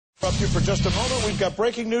interrupt you for just a moment. We've got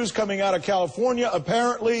breaking news coming out of California.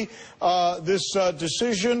 Apparently, this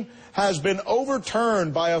decision has been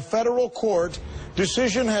overturned by a federal court.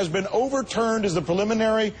 Decision has been overturned is the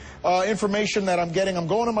preliminary information that I'm getting. I'm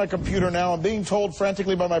going to my computer now. I'm being told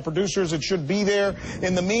frantically by my producers it should be there.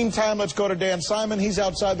 In the meantime, let's go to Dan Simon. He's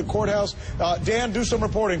outside the courthouse. Dan, do some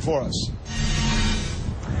reporting for us.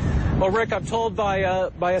 Well, Rick, I'm told by a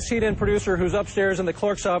CNN producer who's upstairs in the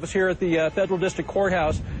clerk's office here at the Federal District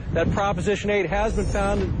Courthouse that Proposition 8 has been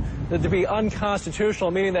found to be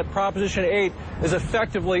unconstitutional, meaning that Proposition 8 is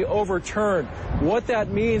effectively overturned. What that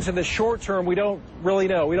means in the short term, we don't really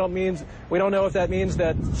know. We don't know if that means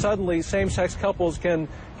that suddenly same-sex couples can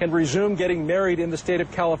resume getting married in the state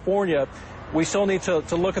of California. We still need to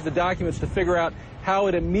look at the documents to figure out how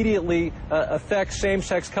it immediately affects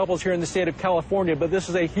same-sex couples here in the state of California. But this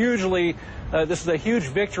is a huge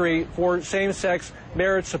victory for same-sex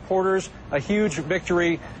marriage supporters, a huge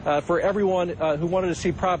victory for everyone who wanted to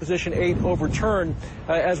see Proposition 8 overturned.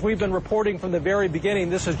 As we've been reporting from the very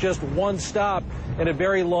beginning, this is just one stop in a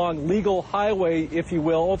very long legal highway, if you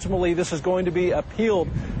will. Ultimately, this is going to be appealed.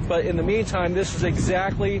 But in the meantime, this is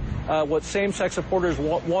exactly what same-sex supporters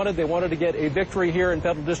wanted. They wanted to get a victory here in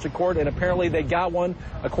Federal District Court, and apparently they got one,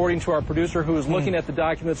 according to our producer, who is looking at the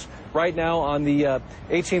documents right now on the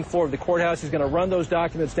 18th floor of the courthouse. He's going to run those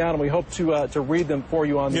documents down, and we hope to read them for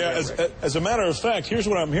you on the air. As a matter of fact, here's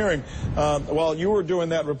what I'm hearing. While you were doing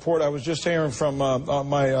that report, I was just hearing from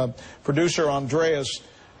my producer, Andreas,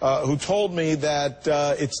 who told me that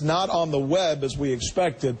it's not on the web as we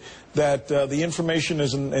expected, that the information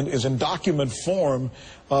is in document form,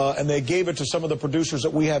 and they gave it to some of the producers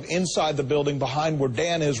that we have inside the building behind where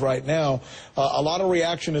Dan is right now. A lot of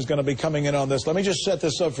reaction is going to be coming in on this. Let me just set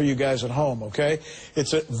this up for you guys at home, okay?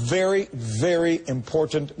 It's a very, very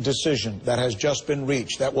important decision that has just been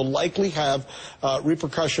reached that will likely have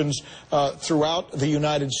repercussions throughout the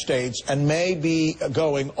United States and may be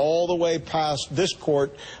going all the way past this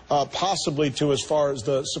court, possibly to as far as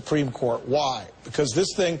the Supreme Court. Why? Because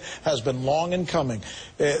this thing has been long in coming.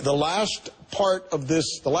 The last part of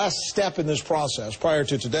this, the last step in this process prior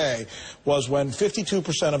to today was when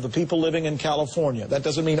 52% of the people living in California, that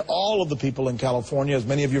doesn't mean all of the people in California, as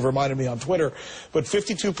many of you have reminded me on Twitter, but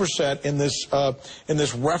 52% in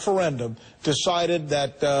this referendum decided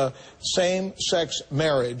that same-sex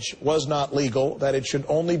marriage was not legal, that it should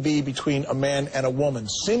only be between a man and a woman.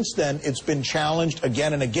 Since then, it's been challenged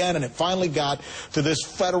again and again, and it finally got to this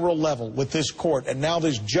federal level with this court. And now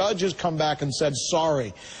this judge has come back and said,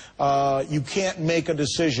 sorry, you can't make a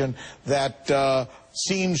decision that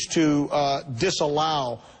seems to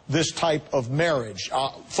disallow this type of marriage.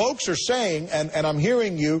 Folks are saying, and I'm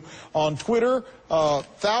hearing you on Twitter,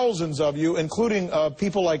 thousands of you, including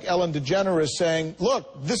people like Ellen DeGeneres, saying,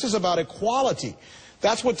 look, this is about equality.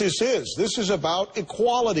 That's what this is. This is about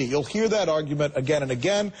equality. You'll hear that argument again and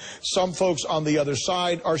again. Some folks on the other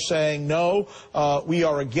side are saying, no, we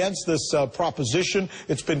are against this proposition.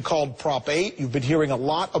 It's been called Prop 8. You've been hearing a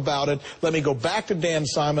lot about it. Let me go back to Dan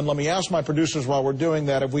Simon. Let me ask my producers while we're doing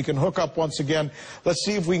that if we can hook up once again. Let's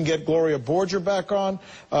see if we can get Gloria Borger back on.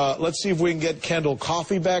 Let's see if we can get Kendall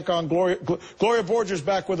Coffey back on. Gloria Borger's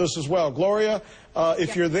back with us as well. Gloria,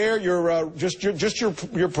 if you're there, just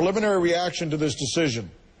your preliminary reaction to this decision.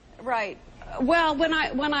 Right. Well, when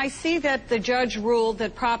I see that the judge ruled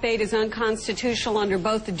that Prop 8 is unconstitutional under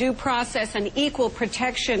both the due process and equal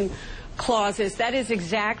protection clauses, that is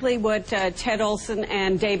exactly what Ted Olson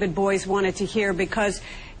and David Boies wanted to hear, because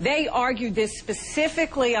they argued this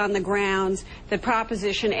specifically on the grounds that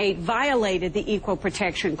Proposition 8 violated the Equal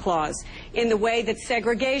Protection Clause in the way that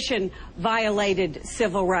segregation violated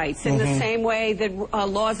civil rights, in the same way that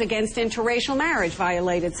laws against interracial marriage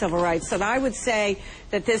violated civil rights. So I would say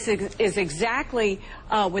that this is exactly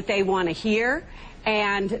what they want to hear,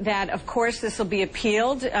 and that, of course, this will be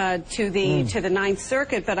appealed to the Ninth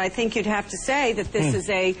Circuit. But I think you'd have to say that this is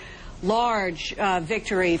a large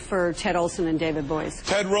victory for Ted Olson and David Boies.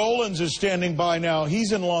 Ted Rowlands is standing by now.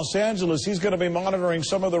 He's in Los Angeles. He's going to be monitoring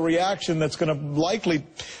some of the reaction that's going to likely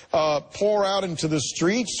pour out into the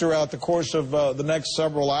streets throughout the course of the next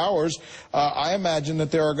several hours. I imagine that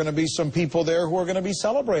there are going to be some people there who are going to be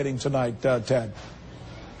celebrating tonight, Ted.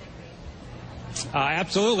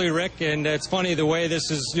 Absolutely, Rick, and it's funny the way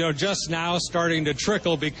this is, just now starting to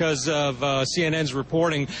trickle because of CNN's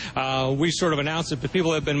reporting. We sort of announced it, but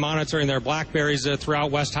people have been monitoring their Blackberries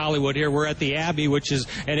throughout West Hollywood here. We're at the Abbey, which is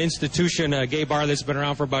an institution, a gay bar that's been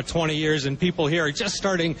around for about 20 years, and people here are just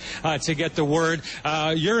starting to get the word.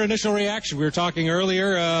 Your initial reaction, we were talking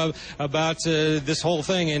earlier about this whole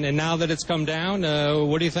thing, and now that it's come down,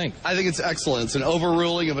 what do you think? I think it's excellent. It's an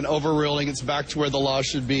overruling of an overruling. It's back to where the law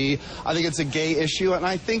should be. I think it's a gay issue, and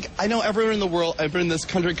I know everyone in the world, everyone in this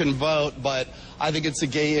country can vote, but I think it's a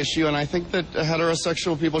gay issue, and I think that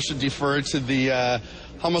heterosexual people should defer to the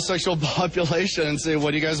homosexual population and say,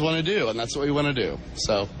 what do you guys want to do? And that's what we want to do.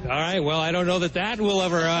 So. All right. Well, I don't know that will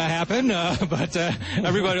ever happen, but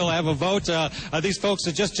everybody will have a vote. These folks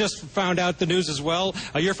that just found out the news as well.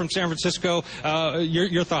 You're from San Francisco.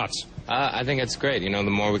 Your thoughts? I think it's great. The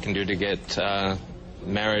more we can do to get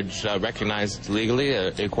marriage recognized legally,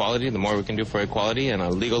 equality, the more we can do for equality on a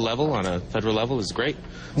legal level, on a federal level, is great.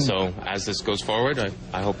 So as this goes forward,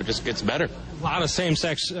 I hope it just gets better. A lot of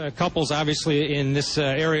same-sex couples, obviously, in this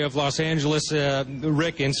area of Los Angeles,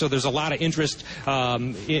 Rick, and so there's a lot of interest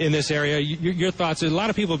in this area. Your thoughts? A lot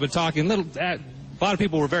of people have been talking a lot of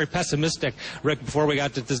people were very pessimistic, Rick, before we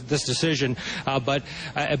got to this decision. But,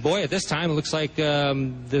 boy, at this time, it looks like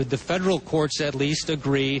the federal courts at least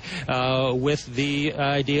agree with the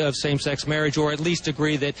idea of same-sex marriage, or at least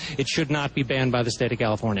agree that it should not be banned by the state of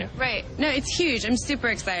California. Right. No, it's huge. I'm super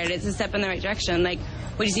excited. It's a step in the right direction.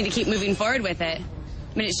 We just need to keep moving forward with it.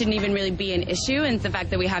 I mean, it shouldn't even really be an issue, and the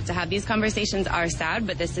fact that we have to have these conversations are sad,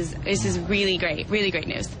 but this is really great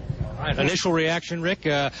news. Right. Initial reaction, Rick,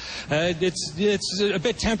 it's a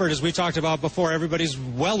bit tempered, as we talked about before. Everybody's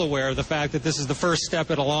well aware of the fact that this is the first step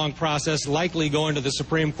in a long process, likely going to the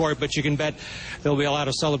Supreme Court, but you can bet there'll be a lot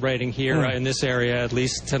of celebrating here in this area, at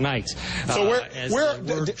least tonight. So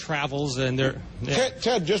where travels and there. Yeah.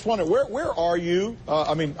 Ted, just wonder, where are you?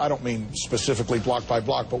 I mean, I don't mean specifically block by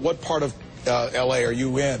block, but what part of L.A. are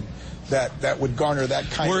you in that would garner that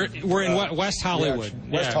kind of We're in West Hollywood.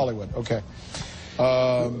 West Hollywood, okay.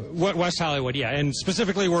 West Hollywood, yeah, and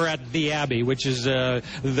specifically we're at the Abbey, which is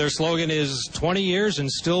their slogan is 20 years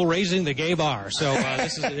and still raising the gay bar. So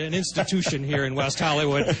this is an institution here in West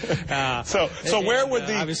Hollywood. So where would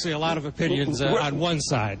the obviously a lot of opinions on one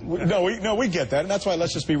side? No, we get that, and that's why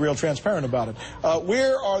let's just be real transparent about it.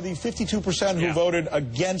 Where are the 52% who voted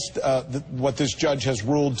against what this judge has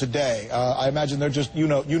ruled today? I imagine they're just you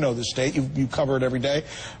know the state, you cover it every day.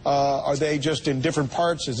 Are they just in different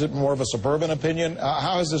parts? Is it more of a suburban opinion?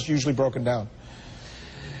 How is this usually broken down?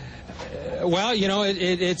 Well,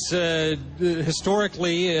 it's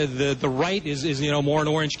historically the right is more in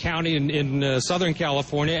Orange County in Southern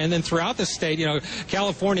California, and then throughout the state,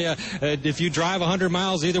 California, if you drive 100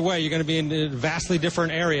 miles either way, you're going to be in a vastly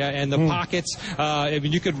different area, and the pockets, I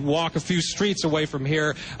mean, you could walk a few streets away from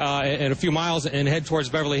here and a few miles and head towards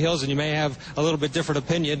Beverly Hills, and you may have a little bit different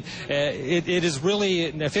opinion. It is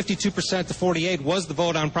really 52% to 48 was the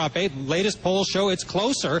vote on Prop 8. Latest polls show it's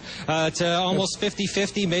closer to almost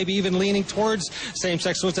 50-50, maybe even leaning towards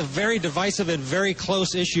same-sex. So it's a very divisive and very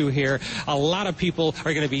close issue here. A lot of people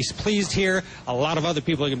are going to be pleased here. A lot of other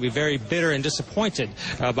people are going to be very bitter and disappointed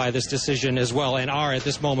by this decision as well, and are at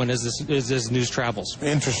this moment as this news travels.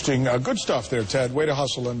 Interesting. Good stuff there, Ted. Way to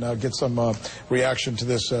hustle and get some reaction to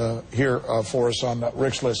this here for us on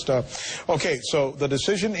Rick's List. Okay, so the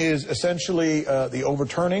decision is essentially the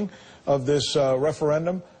overturning of this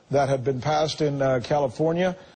referendum that had been passed in California.